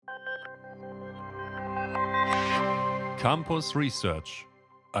Campus Research,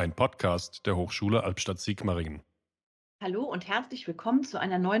 ein Podcast der Hochschule Albstadt-Sigmaringen. Hallo und herzlich willkommen zu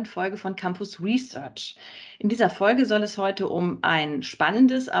einer neuen Folge von Campus Research. In dieser Folge soll es heute um ein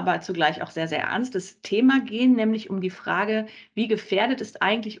spannendes, aber zugleich auch sehr, sehr ernstes Thema gehen, nämlich um die Frage, wie gefährdet ist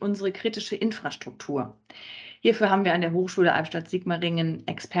eigentlich unsere kritische Infrastruktur? Hierfür haben wir an der Hochschule Albstadt-Sigmaringen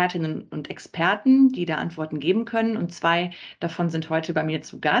Expertinnen und Experten, die da Antworten geben können. Und zwei davon sind heute bei mir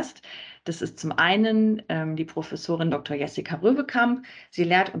zu Gast. Das ist zum einen die Professorin Dr. Jessica Röwekamp. Sie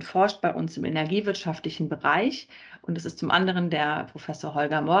lehrt und forscht bei uns im energiewirtschaftlichen Bereich. Und es ist zum anderen der Professor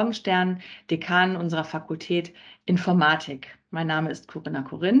Holger Morgenstern, Dekan unserer Fakultät Informatik. Mein Name ist Corinna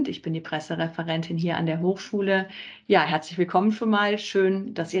Korinth. Ich bin die Pressereferentin hier an der Hochschule. Ja, herzlich willkommen schon mal.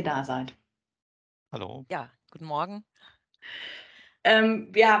 Schön, dass ihr da seid. Hallo. Ja, guten Morgen.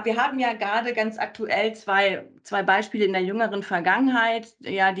 Wir haben ja gerade ganz aktuell zwei Beispiele in der jüngeren Vergangenheit,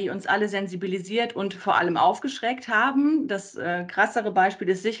 ja, die uns alle sensibilisiert und vor allem aufgeschreckt haben. Das krassere Beispiel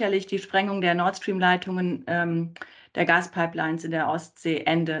ist sicherlich die Sprengung der Nord Stream-Leitungen der Gaspipelines in der Ostsee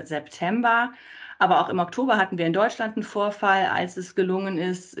Ende September. Aber auch im Oktober hatten wir in Deutschland einen Vorfall, als es gelungen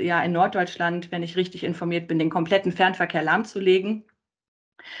ist, ja in Norddeutschland, wenn ich richtig informiert bin, den kompletten Fernverkehr lahmzulegen.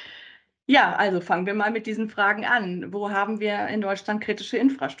 Ja, also fangen wir mal mit diesen Fragen an. Wo haben wir in Deutschland kritische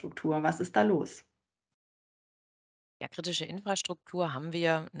Infrastruktur? Was ist da los? Ja, kritische Infrastruktur haben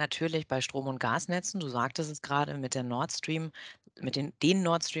wir natürlich bei Strom- und Gasnetzen. Du sagtest es gerade mit der Nord Stream, mit den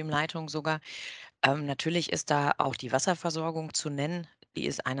Nord Stream-Leitungen sogar. Natürlich ist da auch die Wasserversorgung zu nennen. Die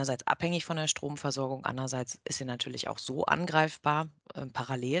ist einerseits abhängig von der Stromversorgung, andererseits ist sie natürlich auch so angreifbar,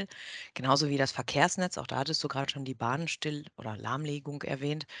 parallel. Genauso wie das Verkehrsnetz, auch da hattest du gerade schon die Bahnstill- oder Lahmlegung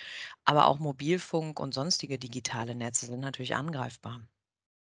erwähnt. Aber auch Mobilfunk und sonstige digitale Netze sind natürlich angreifbar.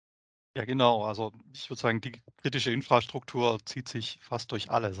 Ja, genau. Also ich würde sagen, die kritische Infrastruktur zieht sich fast durch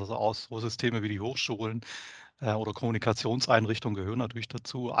alles. Also auch so Systeme wie die Hochschulen oder Kommunikationseinrichtungen gehören natürlich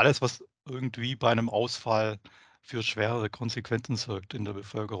dazu. Alles, was irgendwie bei einem Ausfall für schwerere Konsequenzen sorgt in der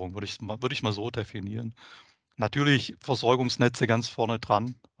Bevölkerung, würde ich mal so definieren. Natürlich Versorgungsnetze ganz vorne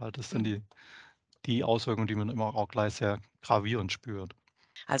dran, weil das sind die Auswirkungen, die man immer auch gleich sehr gravierend spürt.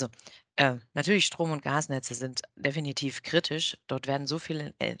 Also, natürlich Strom- und Gasnetze sind definitiv kritisch. Dort werden so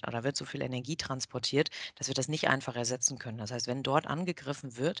viel oder wird so viel Energie transportiert, dass wir das nicht einfach ersetzen können. Das heißt, wenn dort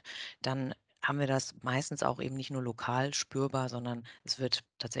angegriffen wird, dann haben wir das meistens auch eben nicht nur lokal spürbar, sondern es wird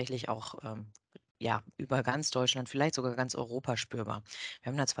tatsächlich auch, ja, über ganz Deutschland, vielleicht sogar ganz Europa spürbar.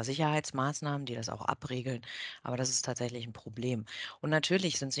 Wir haben da zwar Sicherheitsmaßnahmen, die das auch abregeln, aber das ist tatsächlich ein Problem. Und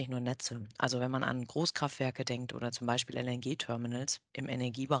natürlich sind es nicht nur Netze. Also wenn man an Großkraftwerke denkt oder zum Beispiel LNG-Terminals im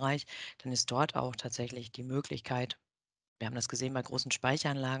Energiebereich, dann ist dort auch tatsächlich die Möglichkeit, wir haben das gesehen bei großen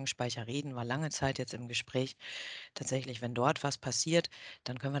Speicheranlagen, Speicherreden war lange Zeit jetzt im Gespräch, tatsächlich, wenn dort was passiert,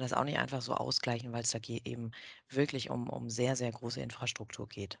 dann können wir das auch nicht einfach so ausgleichen, weil es da eben wirklich um sehr, sehr große Infrastruktur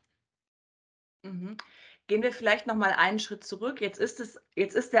geht. Mhm. Gehen wir vielleicht noch mal einen Schritt zurück. Jetzt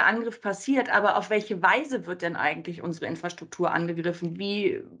ist der Angriff passiert, aber auf welche Weise wird denn eigentlich unsere Infrastruktur angegriffen?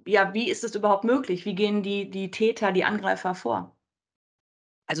 Wie ist es überhaupt möglich? Wie gehen die Täter, die Angreifer vor?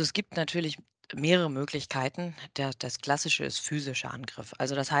 Also, es gibt natürlich mehrere Möglichkeiten. Das Klassische ist physischer Angriff.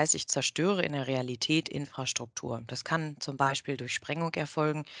 Also, das heißt, ich zerstöre in der Realität Infrastruktur. Das kann zum Beispiel durch Sprengung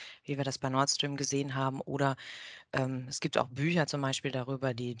erfolgen, wie wir das bei Nord Stream gesehen haben, oder es gibt auch Bücher zum Beispiel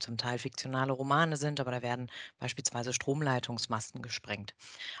darüber, die zum Teil fiktionale Romane sind, aber da werden beispielsweise Stromleitungsmasten gesprengt.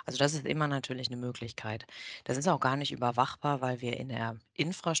 Also das ist immer natürlich eine Möglichkeit. Das ist auch gar nicht überwachbar, weil wir in der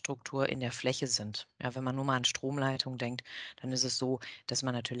Infrastruktur in der Fläche sind. Ja, wenn man nur mal an Stromleitung denkt, dann ist es so, dass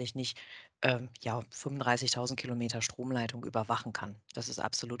man natürlich nicht, ja, 35.000 Kilometer Stromleitung überwachen kann. Das ist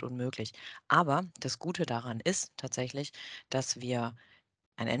absolut unmöglich. Aber das Gute daran ist tatsächlich, dass wir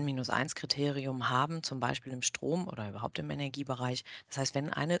ein N-1-Kriterium haben, zum Beispiel im Strom oder überhaupt im Energiebereich. Das heißt, wenn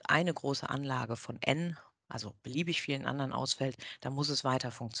eine große Anlage von N, also beliebig vielen anderen ausfällt, dann muss es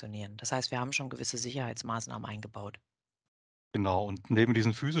weiter funktionieren. Das heißt, wir haben schon gewisse Sicherheitsmaßnahmen eingebaut. Genau, und neben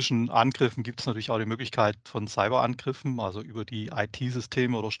diesen physischen Angriffen gibt es natürlich auch die Möglichkeit von Cyberangriffen, also über die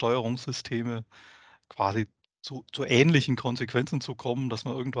IT-Systeme oder Steuerungssysteme quasi zu ähnlichen Konsequenzen zu kommen, dass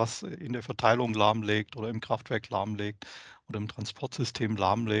man irgendwas in der Verteilung lahmlegt oder im Kraftwerk lahmlegt oder im Transportsystem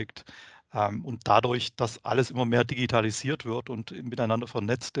lahmlegt. Und dadurch, dass alles immer mehr digitalisiert wird und miteinander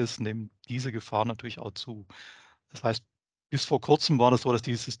vernetzt ist, nehmen diese Gefahren natürlich auch zu. Das heißt, bis vor Kurzem war das so, dass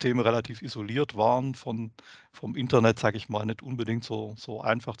die Systeme relativ isoliert waren vom Internet, sage ich mal, nicht unbedingt so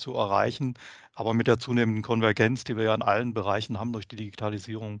einfach zu erreichen. Aber mit der zunehmenden Konvergenz, die wir ja in allen Bereichen haben durch die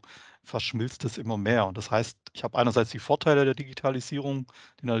Digitalisierung, verschmilzt es immer mehr. Und das heißt, ich habe einerseits die Vorteile der Digitalisierung,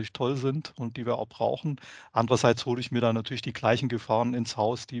 die natürlich toll sind und die wir auch brauchen. Andererseits hole ich mir dann natürlich die gleichen Gefahren ins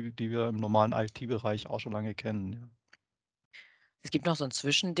Haus, die wir im normalen IT-Bereich auch schon lange kennen, ja. Es gibt noch so ein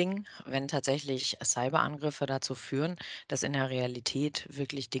Zwischending, wenn tatsächlich Cyberangriffe dazu führen, dass in der Realität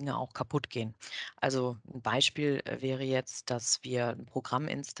wirklich Dinge auch kaputt gehen. Also ein Beispiel wäre jetzt, dass wir ein Programm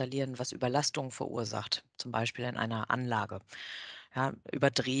installieren, was Überlastung verursacht, zum Beispiel in einer Anlage. Ja,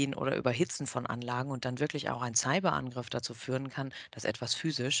 Überdrehen oder Überhitzen von Anlagen und dann wirklich auch ein Cyberangriff dazu führen kann, dass etwas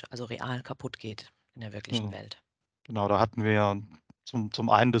physisch, also real kaputt geht in der wirklichen Ja. Welt. Genau, da hatten wir ja zum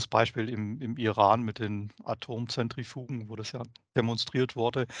einen das Beispiel im Iran mit den Atomzentrifugen, wo das ja demonstriert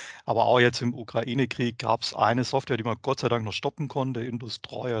wurde. Aber auch jetzt im Ukraine-Krieg gab es eine Software, die man Gott sei Dank noch stoppen konnte.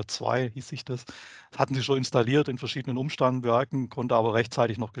 Industroyer 2 hieß sich das. Das hatten sie schon installiert in verschiedenen Umstandwerken, konnte aber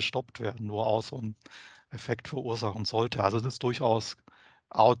rechtzeitig noch gestoppt werden, nur auch so einen Effekt verursachen sollte. Also das ist durchaus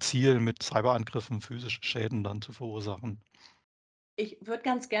auch Ziel, mit Cyberangriffen physische Schäden dann zu verursachen. Ich würde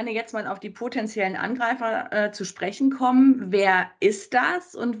ganz gerne jetzt mal auf die potenziellen Angreifer zu sprechen kommen. Wer ist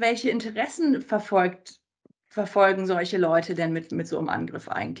das und welche Interessen verfolgen solche Leute denn mit so einem Angriff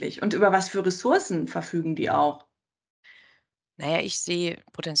eigentlich? Und über was für Ressourcen verfügen die auch? Naja, ich sehe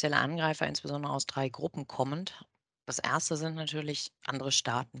potenzielle Angreifer insbesondere aus 3 Gruppen kommend. Das erste sind natürlich andere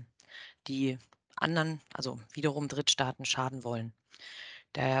Staaten, die anderen, also wiederum Drittstaaten schaden wollen.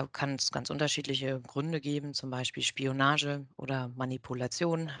 Da kann es ganz unterschiedliche Gründe geben, zum Beispiel Spionage oder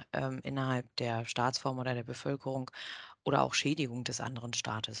Manipulation innerhalb der Staatsform oder der Bevölkerung oder auch Schädigung des anderen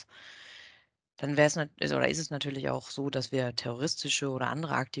Staates. Dann wäre es oder ist es natürlich auch so, dass wir terroristische oder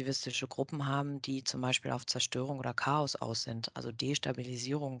andere aktivistische Gruppen haben, die zum Beispiel auf Zerstörung oder Chaos aus sind, also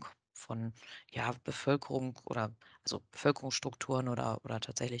Destabilisierung von ja, Bevölkerung oder also Bevölkerungsstrukturen oder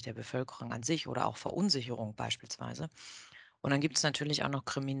tatsächlich der Bevölkerung an sich oder auch Verunsicherung beispielsweise. Und dann gibt es natürlich auch noch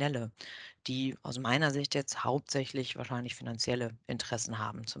Kriminelle, die aus meiner Sicht jetzt hauptsächlich wahrscheinlich finanzielle Interessen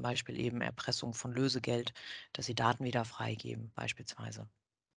haben, zum Beispiel eben Erpressung von Lösegeld, dass sie Daten wieder freigeben beispielsweise.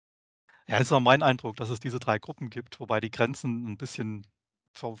 Ja, ist auch mein Eindruck, dass es diese 3 Gruppen gibt, wobei die Grenzen ein bisschen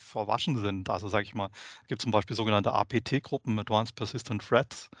verwaschen sind. Also, sage ich mal, es gibt zum Beispiel sogenannte APT-Gruppen, Advanced Persistent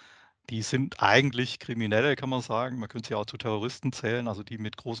Threats. Die sind eigentlich Kriminelle, kann man sagen. Man könnte sie auch zu Terroristen zählen, also die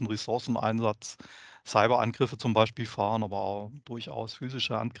mit großem Ressourceneinsatz Cyberangriffe zum Beispiel fahren, aber auch durchaus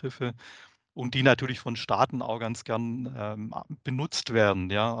physische Angriffe. Und die natürlich von Staaten auch ganz gern, benutzt werden,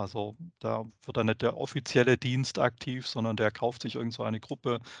 ja. Also, da wird dann nicht der offizielle Dienst aktiv, sondern der kauft sich irgend so eine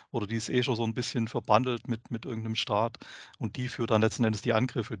Gruppe oder die ist eh schon so ein bisschen verbandelt mit irgend Staat und die führt dann letzten Endes die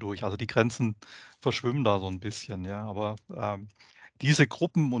Angriffe durch. Also, die Grenzen verschwimmen da so ein bisschen, ja. Aber, diese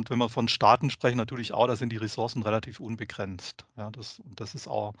Gruppen und wenn wir von Staaten sprechen, natürlich auch, da sind die Ressourcen relativ unbegrenzt, ja. Das ist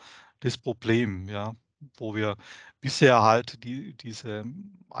auch das Problem, ja, wo wir bisher halt diese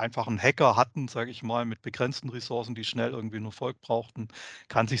einfachen Hacker hatten, sage ich mal, mit begrenzten Ressourcen, die schnell irgendwie nur Volk brauchten,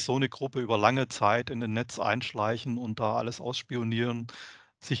 kann sich so eine Gruppe über lange Zeit in den Netz einschleichen und da alles ausspionieren,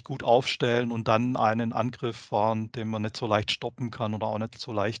 sich gut aufstellen und dann einen Angriff fahren, den man nicht so leicht stoppen kann oder auch nicht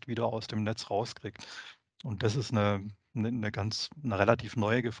so leicht wieder aus dem Netz rauskriegt. Und das ist eine relativ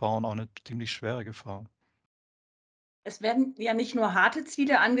neue Gefahr und auch eine ziemlich schwere Gefahr. Es werden ja nicht nur harte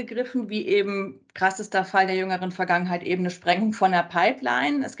Ziele angegriffen, wie eben krassester Fall der jüngeren Vergangenheit, eben 'ne Sprengung von der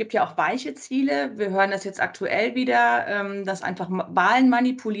Pipeline. Es gibt ja auch weiche Ziele. Wir hören das jetzt aktuell wieder, dass einfach Wahlen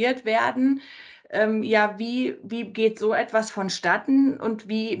manipuliert werden. Ja, wie geht so etwas vonstatten und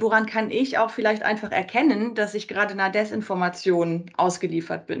woran kann ich auch vielleicht einfach erkennen, dass ich gerade 'ner Desinformation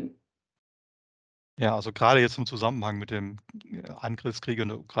ausgeliefert bin? Ja, also gerade jetzt im Zusammenhang mit dem Angriffskrieg in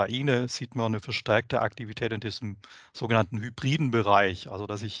der Ukraine sieht man eine verstärkte Aktivität in diesem sogenannten hybriden Bereich. Also,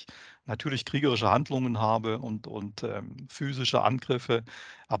 dass ich natürlich kriegerische Handlungen habe und physische Angriffe,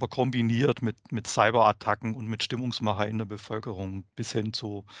 aber kombiniert mit Cyberattacken und mit Stimmungsmache in der Bevölkerung bis hin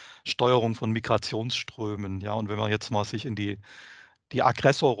zu Steuerung von Migrationsströmen. Ja, und wenn man jetzt mal sich in die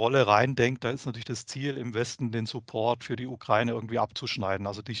Aggressorrolle reindenkt, da ist natürlich das Ziel im Westen, den Support für die Ukraine irgendwie abzuschneiden,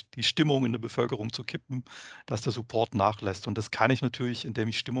 also die Stimmung in der Bevölkerung zu kippen, dass der Support nachlässt. Und das kann ich natürlich, indem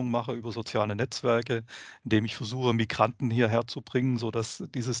ich Stimmung mache über soziale Netzwerke, indem ich versuche, Migranten hierher zu bringen, sodass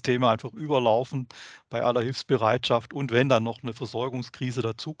die Systeme einfach überlaufen bei aller Hilfsbereitschaft. Und wenn dann noch eine Versorgungskrise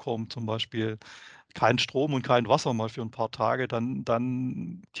dazukommt, zum Beispiel kein Strom und kein Wasser mal für ein paar Tage,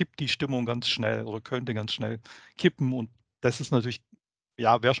 dann kippt die Stimmung ganz schnell oder könnte ganz schnell kippen. Und das ist natürlich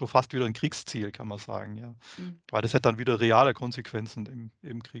ja, wäre schon fast wieder 'n Kriegsziel, kann man sagen, ja. Mhm. Weil das hätte dann wieder reale Konsequenzen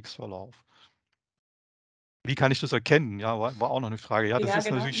im Kriegsverlauf. Wie kann ich das erkennen? Ja, war auch noch 'ne Frage. Ja, das Ja,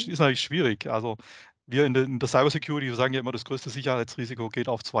 genau. ist natürlich schwierig. Also, wir in der Cybersecurity, wir sagen ja immer, das größte Sicherheitsrisiko geht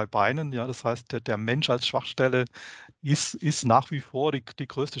auf 2 Beinen, ja. Das heißt, der Mensch als Schwachstelle ist nach wie vor die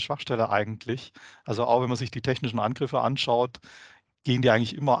größte Schwachstelle eigentlich. Also, auch wenn man sich die technischen Angriffe anschaut, gehen die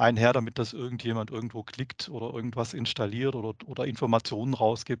eigentlich immer einher damit, dass irgendjemand irgendwo klickt oder irgendwas installiert oder Informationen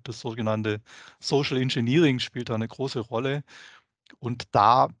rausgibt. Das sogenannte Social Engineering spielt da eine große Rolle. Und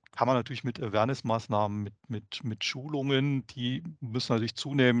da kann man natürlich mit Awareness-Maßnahmen, mit Schulungen, die müssen natürlich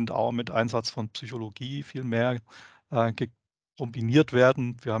zunehmend auch mit Einsatz von Psychologie viel mehr kombiniert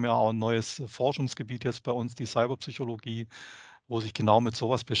werden. Wir haben ja auch ein neues Forschungsgebiet jetzt bei uns, die Cyberpsychologie, wo sich genau mit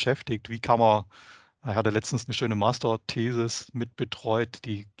sowas beschäftigt. Wie kann man Ich hatte letztens eine schöne Masterthesis mit betreut,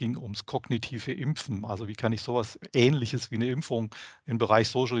 die ging ums kognitive Impfen. Also wie kann ich sowas Ähnliches wie eine Impfung im Bereich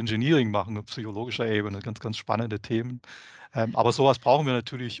Social Engineering machen, auf psychologischer Ebene, ganz, ganz spannende Themen. Aber sowas brauchen wir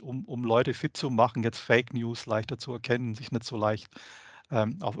natürlich, um Leute fit zu machen, jetzt Fake News leichter zu erkennen, sich nicht so leicht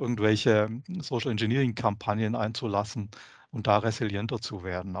auf irgendwelche Social Engineering-Kampagnen einzulassen und da resilienter zu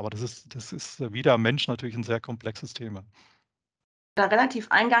werden. Aber das ist wie der Mensch natürlich ein sehr komplexes Thema. Da relativ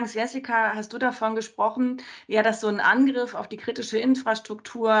eingangs, Jessica, hast du davon gesprochen, ja, dass so ein Angriff auf die kritische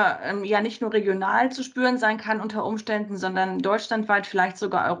Infrastruktur ja nicht nur regional zu spüren sein kann unter Umständen, sondern deutschlandweit, vielleicht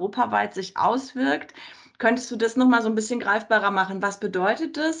sogar europaweit sich auswirkt. Könntest du das nochmal so ein bisschen greifbarer machen? Was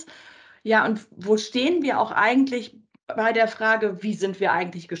bedeutet das? Ja, und wo stehen wir auch eigentlich bei der Frage, wie sind wir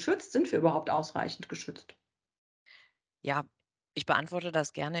eigentlich geschützt? Sind wir überhaupt ausreichend geschützt? Ja, ich beantworte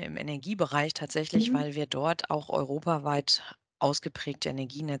das gerne im Energiebereich tatsächlich, Mhm. weil wir dort auch europaweit ausgeprägte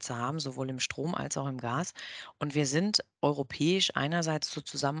Energienetze haben, sowohl im Strom als auch im Gas. Und wir sind europäisch einerseits zur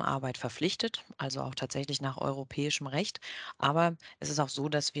Zusammenarbeit verpflichtet, also auch tatsächlich nach europäischem Recht. Aber es ist auch so,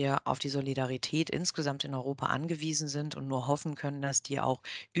 dass wir auf die Solidarität insgesamt in Europa angewiesen sind und nur hoffen können, dass die auch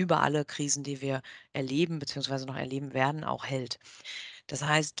über alle Krisen, die wir erleben bzw. noch erleben werden, auch hält. Das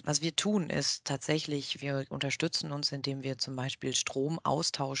heißt, was wir tun, ist tatsächlich, wir unterstützen uns, indem wir zum Beispiel Strom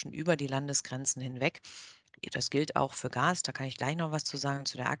austauschen über die Landesgrenzen hinweg. Das gilt auch für Gas, da kann ich gleich noch was zu sagen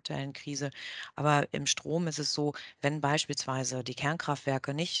zu der aktuellen Krise. Aber im Strom ist es so, wenn beispielsweise die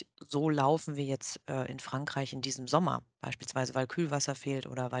Kernkraftwerke nicht so laufen wie jetzt in Frankreich in diesem Sommer, beispielsweise weil Kühlwasser fehlt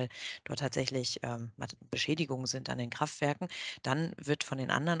oder weil dort tatsächlich Beschädigungen sind an den Kraftwerken, dann wird von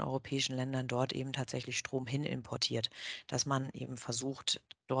den anderen europäischen Ländern dort eben tatsächlich Strom hin importiert, dass man eben versucht,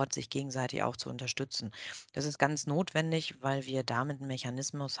 dort sich gegenseitig auch zu unterstützen. Das ist ganz notwendig, weil wir damit einen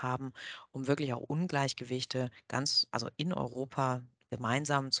Mechanismus haben, um wirklich auch Ungleichgewichte also in Europa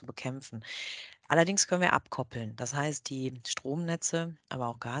gemeinsam zu bekämpfen. Allerdings können wir abkoppeln. Das heißt, die Stromnetze, aber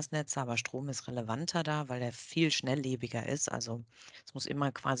auch Gasnetze, aber Strom ist relevanter da, weil er viel schnelllebiger ist. Also es muss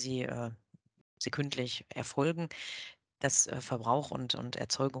immer quasi sekündlich erfolgen, dass Verbrauch und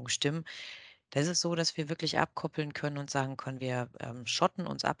Erzeugung stimmen. Das ist so, dass wir wirklich abkoppeln können und sagen können, wir schotten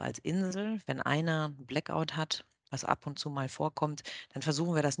uns ab als Insel. Wenn einer 'n Blackout hat, was ab und zu mal vorkommt, dann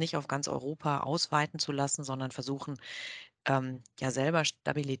versuchen wir das nicht auf ganz Europa ausweiten zu lassen, sondern versuchen, ja selber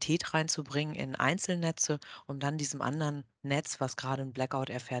Stabilität reinzubringen in Einzelnetze, um dann diesem anderen Netz, was gerade 'n Blackout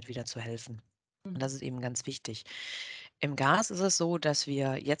erfährt, wieder zu helfen. Und das ist eben ganz wichtig. Im Gas ist es so, dass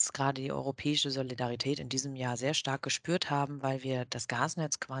wir jetzt gerade die europäische Solidarität in diesem Jahr sehr stark gespürt haben, weil wir das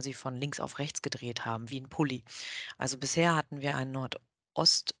Gasnetz quasi von links auf rechts gedreht haben, wie ein Pulli. Also bisher hatten wir einen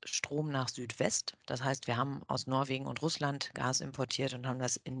Nordoststrom nach Südwest. Das heißt, wir haben aus Norwegen und Russland Gas importiert und haben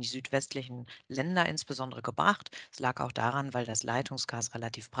das in die südwestlichen Länder insbesondere gebracht. Es lag auch daran, weil das Leitungsgas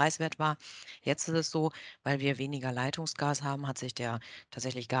relativ preiswert war. Jetzt ist es so, weil wir weniger Leitungsgas haben, hat sich der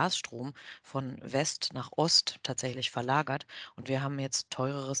tatsächlich Gasstrom von West nach Ost tatsächlich verlagert. Und wir haben jetzt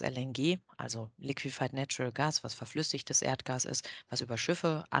teureres LNG, also Liquefied Natural Gas, was verflüssigtes Erdgas ist, was über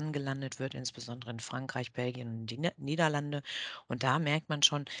Schiffe angelandet wird, insbesondere in Frankreich, Belgien und die Niederlande. Und da merkt man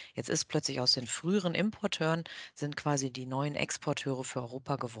schon, jetzt ist plötzlich aus den früheren Importeuren sind quasi die neuen Exporteure für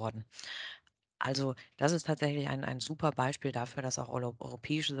Europa geworden. Also das ist tatsächlich ein super Beispiel dafür, dass auch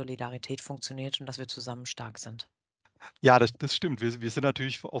europäische Solidarität funktioniert und dass wir zusammen stark sind. Ja, das stimmt. Wir sind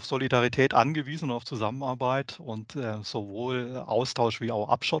natürlich auf Solidarität angewiesen und auf Zusammenarbeit und sowohl Austausch wie auch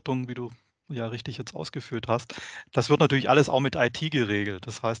Abschottung, wie du ja richtig jetzt ausgeführt hast. Das wird natürlich alles auch mit IT geregelt.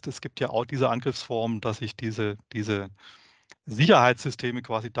 Das heißt, es gibt ja auch diese Angriffsform, dass ich diese Sicherheitssysteme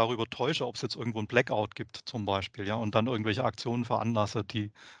quasi darüber täusche, ob es jetzt irgendwo ein Blackout gibt zum Beispiel, ja, und dann irgendwelche Aktionen veranlasse,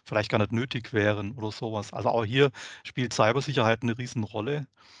 die vielleicht gar nicht nötig wären oder sowas. Also auch hier spielt Cybersicherheit eine Riesenrolle.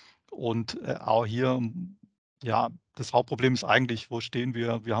 Und auch hier, ja, das Hauptproblem ist eigentlich, wo stehen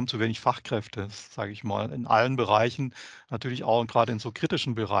wir? Wir haben zu wenig Fachkräfte, sage ich mal, in allen Bereichen, natürlich auch gerade in so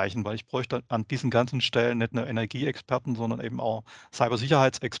kritischen Bereichen, weil ich bräuchte an diesen ganzen Stellen nicht nur Energieexperten, sondern eben auch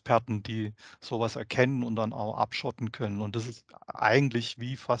Cybersicherheitsexperten, die sowas erkennen und dann auch abschotten können. Und das ist eigentlich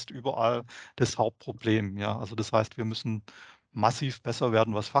wie fast überall das Hauptproblem. Ja, also das heißt, wir müssen massiv besser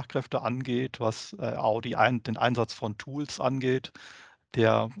werden, was Fachkräfte angeht, was auch den Einsatz von Tools angeht,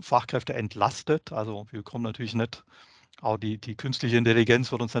 der Fachkräfte entlastet. Also wir kommen natürlich nicht Auch die künstliche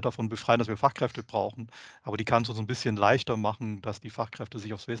Intelligenz wird uns nicht davon befreien, dass wir Fachkräfte brauchen, aber die kann es uns ein bisschen leichter machen, dass die Fachkräfte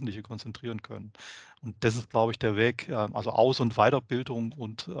sich aufs Wesentliche konzentrieren können. Und das ist, glaube ich, der Weg, also Aus- und Weiterbildung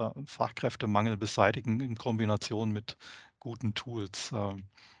und Fachkräftemangel beseitigen in Kombination mit guten Tools,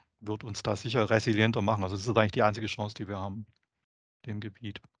 wird uns da sicher resilienter machen. Also das ist eigentlich die einzige Chance, die wir haben in dem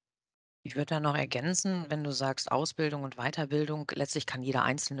Gebiet. Ich würde da noch ergänzen, wenn du sagst Ausbildung und Weiterbildung, letztlich kann jeder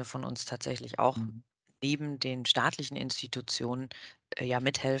Einzelne von uns tatsächlich auch Mhm. neben den staatlichen Institutionen ja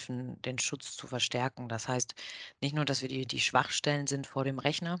mithelfen, den Schutz zu verstärken. Das heißt nicht nur, dass wir die Schwachstellen sind vor dem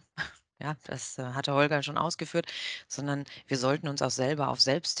Rechner, ja, das hatte Holger schon ausgeführt, sondern wir sollten uns auch selber auf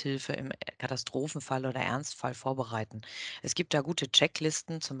Selbsthilfe im Katastrophenfall oder Ernstfall vorbereiten. Es gibt da gute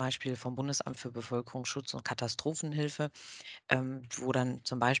Checklisten, zum Beispiel vom Bundesamt für Bevölkerungsschutz und Katastrophenhilfe, wo dann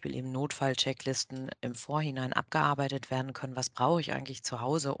zum Beispiel eben Notfallchecklisten im Vorhinein abgearbeitet werden können. Was brauche ich eigentlich zu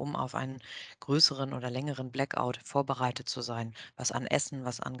Hause, um auf einen größeren oder längeren Blackout vorbereitet zu sein? Was an Essen,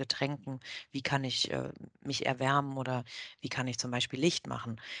 was an Getränken? Wie kann ich mich erwärmen oder wie kann ich zum Beispiel Licht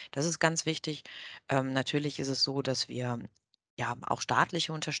machen? Das ist ganz wichtig. Natürlich ist es so, dass wir ja auch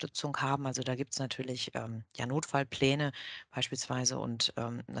staatliche Unterstützung haben. Also da gibt es natürlich ja Notfallpläne beispielsweise und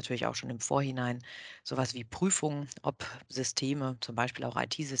natürlich auch schon im Vorhinein sowas wie Prüfungen, ob Systeme, zum Beispiel auch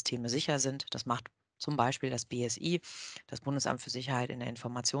IT-Systeme sicher sind. Das macht zum Beispiel das BSI, das Bundesamt für Sicherheit in der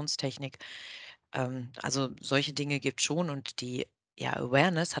Informationstechnik. Also solche Dinge gibt es schon und die ja,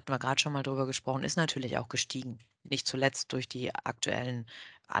 Awareness, hatten wir gerade schon mal drüber gesprochen, ist natürlich auch gestiegen. Nicht zuletzt durch die aktuellen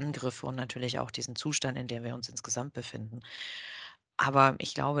Angriffe und natürlich auch diesen Zustand, in dem wir uns insgesamt befinden. Aber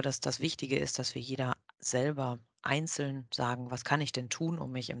ich glaube, dass das Wichtige ist, dass wir jeder selber einzeln sagen, was kann ich denn tun,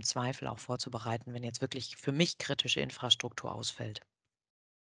 um mich im Zweifel auch vorzubereiten, wenn jetzt wirklich für mich kritische Infrastruktur ausfällt.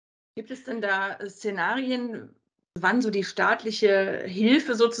 Gibt es denn da Szenarien, wann so die staatliche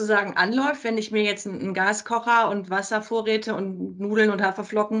Hilfe sozusagen anläuft, wenn ich mir jetzt einen Gaskocher und Wasservorräte und Nudeln und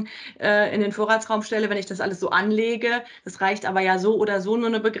Haferflocken in den Vorratsraum stelle, wenn ich das alles so anlege? Das reicht aber ja so oder so nur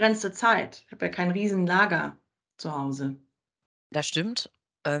eine begrenzte Zeit. Ich habe ja kein Riesenlager zu Hause. Das stimmt.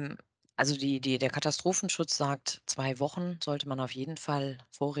 Also der Katastrophenschutz sagt, 2 Wochen sollte man auf jeden Fall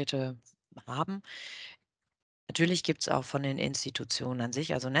Vorräte haben. Natürlich gibt es auch von den Institutionen an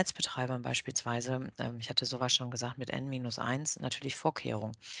sich, also Netzbetreibern beispielsweise, ich hatte sowas schon gesagt mit N-1, natürlich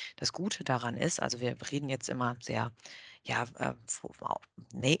Vorkehrungen. Das Gute daran ist, also wir reden jetzt immer sehr ja,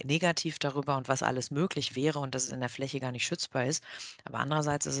 negativ darüber und was alles möglich wäre und dass es in der Fläche gar nicht schützbar ist. Aber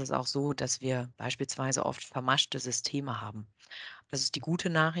andererseits ist es auch so, dass wir beispielsweise oft vermaschte Systeme haben. Das ist die gute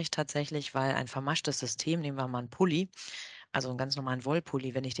Nachricht tatsächlich, weil ein vermaschtes System, nehmen wir mal einen Pulli, also einen ganz normalen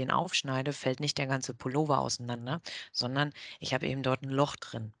Wollpulli, wenn ich den aufschneide, fällt nicht der ganze Pullover auseinander, sondern ich habe eben dort ein Loch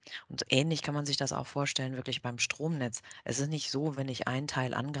drin. Und ähnlich kann man sich das auch vorstellen, wirklich beim Stromnetz. Es ist nicht so, wenn ich einen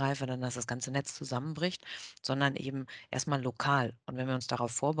Teil angreife, dann dass das ganze Netz zusammenbricht, sondern eben erstmal lokal. Und wenn wir uns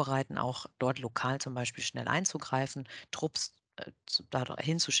darauf vorbereiten, auch dort lokal zum Beispiel schnell einzugreifen, Trupps da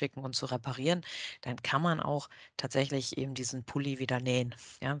hinzuschicken und zu reparieren, dann kann man auch tatsächlich eben diesen Pulli wieder nähen,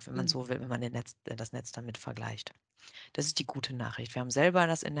 ja, wenn man so will, wenn man das Netz damit vergleicht. Das ist die gute Nachricht. Wir haben selber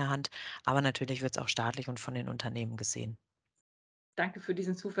das in der Hand, aber natürlich wird es auch staatlich und von den Unternehmen gesehen. Danke für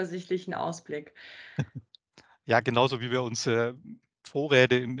diesen zuversichtlichen Ausblick. Ja, genauso wie wir uns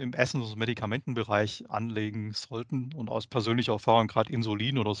Vorräte im Essens- und Medikamentenbereich anlegen sollten und aus persönlicher Erfahrung gerade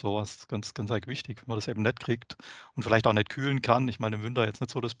Insulin oder sowas ist ganz arg wichtig, wenn man das eben nicht kriegt und vielleicht auch nicht kühlen kann. Ich meine, im Winter jetzt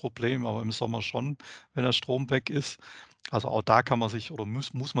nicht so das Problem, aber im Sommer schon, wenn der Strom weg ist. Also auch da kann man sich oder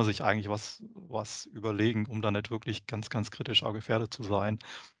muss man sich eigentlich was überlegen, um da nicht wirklich ganz kritisch auch gefährdet zu sein.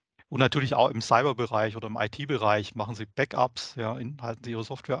 Und natürlich auch im Cyberbereich oder im IT-Bereich machen Sie Backups, ja, halten Sie Ihre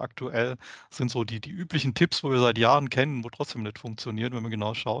Software aktuell. Das sind so die üblichen Tipps, wo wir seit Jahren kennen, wo trotzdem nicht funktionieren, wenn man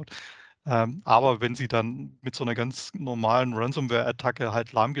genau schaut. Aber wenn Sie dann mit so einer ganz normalen Ransomware-Attacke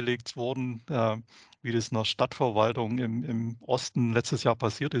halt lahmgelegt wurden, wie das 'ner Stadtverwaltung im Osten letztes Jahr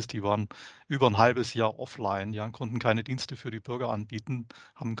passiert ist, die waren über ein halbes Jahr offline, ja, konnten keine Dienste für die Bürger anbieten,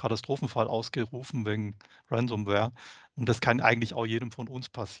 haben 'n Katastrophenfall ausgerufen wegen Ransomware. Und das kann eigentlich auch jedem von uns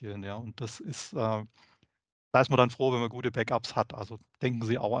passieren, ja. Und das ist da ist man dann froh, wenn man gute Backups hat. Also, denken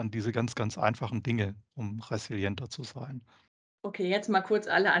Sie auch an diese ganz einfachen Dinge, um resilienter zu sein. Okay, jetzt mal kurz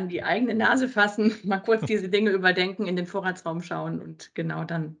alle an die eigene Nase fassen, mal kurz diese Dinge überdenken, in den Vorratsraum schauen und genau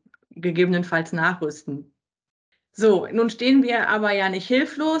dann gegebenenfalls nachrüsten. So, nun stehen wir aber ja nicht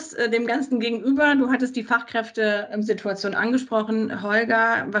hilflos dem Ganzen gegenüber. Du hattest die Fachkräftesituation angesprochen,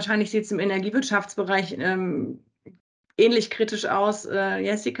 Holger. Wahrscheinlich sieht es im Energiewirtschaftsbereich ähnlich kritisch aus,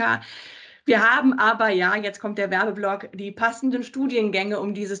 Jessica. Wir haben aber ja, jetzt kommt der Werbeblock, die passenden Studiengänge,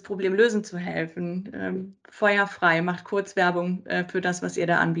 um dieses Problem lösen zu helfen. Feuer frei, macht kurz Werbung für das, was ihr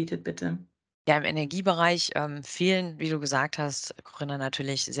da anbietet, bitte. Ja, im Energiebereich fehlen, wie du gesagt hast, Corinna,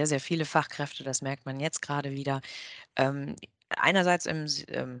 natürlich sehr, sehr viele Fachkräfte. Das merkt man jetzt gerade wieder. Ähm, Einerseits im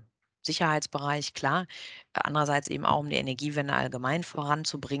Sicherheitsbereich, klar, andererseits eben auch, um die Energiewende allgemein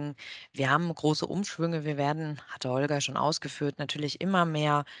voranzubringen. Wir haben große Umschwünge. Wir werden, hatte Holger schon ausgeführt, natürlich immer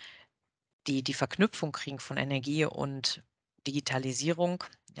mehr die Verknüpfung kriegen von Energie und Digitalisierung.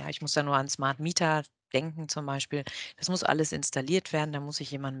 Ja, ich muss da nur an Smart Meter denken zum Beispiel. Das muss alles installiert werden, da muss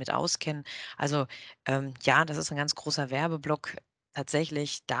sich jemand mit auskennen. Also ja, das ist ein ganz großer Werbeblock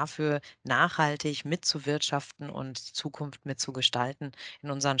tatsächlich dafür, nachhaltig mitzuwirtschaften und die Zukunft mitzugestalten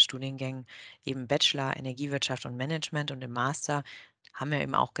in unseren Studiengängen. Eben Bachelor, Energiewirtschaft und Management und im Master haben wir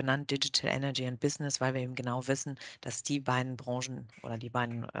eben auch genannt Digital Energy and Business, weil wir eben genau wissen, dass die beiden Branchen oder die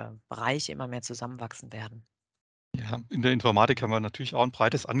beiden Bereiche immer mehr zusammenwachsen werden. Ja, in der Informatik haben wir natürlich auch ein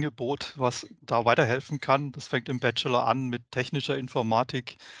breites Angebot, was da weiterhelfen kann. Das fängt im Bachelor an mit technischer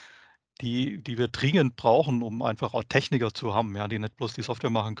Informatik, die wir dringend brauchen, um einfach auch Techniker zu haben, ja, die nicht bloß die Software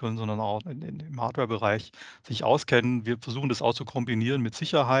machen können, sondern auch im Hardware-Bereich sich auskennen. Wir versuchen das auch zu kombinieren mit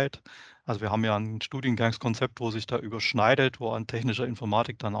Sicherheit. Also wir haben ja ein Studiengangskonzept, wo sich da überschneidet, wo an technischer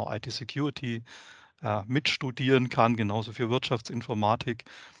Informatik dann auch IT-Security mitstudieren kann, genauso für Wirtschaftsinformatik.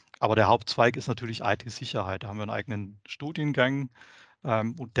 Aber der Hauptzweig ist natürlich IT-Sicherheit. Da haben wir einen eigenen Studiengang,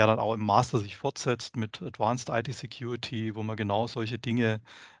 und der dann auch im Master sich fortsetzt mit Advanced IT-Security, wo man genau solche Dinge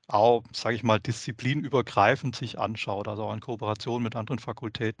auch, sage ich mal, disziplinübergreifend sich anschaut, also auch in Kooperation mit anderen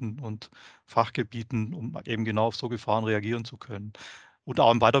Fakultäten und Fachgebieten, um eben genau auf so Gefahren reagieren zu können. Und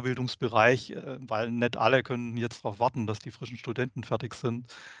auch im Weiterbildungsbereich, weil nicht alle können jetzt darauf warten, dass die frischen Studenten fertig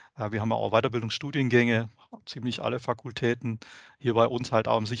sind. Wir haben ja auch Weiterbildungsstudiengänge, ziemlich alle Fakultäten. Hier bei uns halt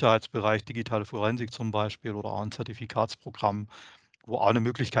auch im Sicherheitsbereich, digitale Forensik zum Beispiel oder auch ein Zertifikatsprogramm, wo auch eine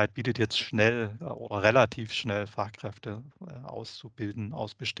Möglichkeit bietet, jetzt schnell oder relativ schnell Fachkräfte auszubilden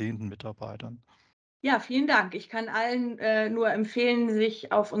aus bestehenden Mitarbeitern. Ja, vielen Dank. Ich kann allen nur empfehlen,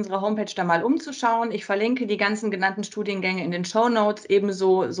 sich auf unserer Homepage da mal umzuschauen. Ich verlinke die ganzen genannten Studiengänge in den Shownotes,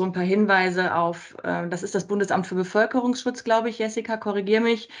 ebenso so ein paar Hinweise auf, das ist das Bundesamt für Bevölkerungsschutz, glaube ich, Jessica, korrigier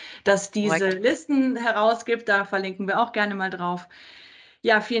mich, dass diese Korrekt. Listen herausgibt. Da verlinken wir auch gerne mal drauf.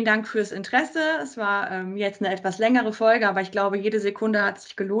 Ja, vielen Dank fürs Interesse. Es war jetzt eine etwas längere Folge, aber ich glaube, jede Sekunde hat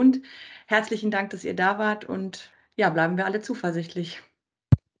sich gelohnt. Herzlichen Dank, dass ihr da wart und ja, bleiben wir alle zuversichtlich.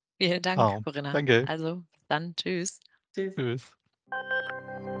 Vielen Dank, Ah, Corinna. danke. Also dann tschüss. Tschüss. Tschüss.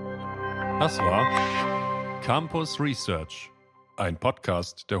 Das war Campus Research, ein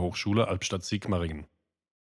Podcast der Hochschule Albstadt-Sigmaringen.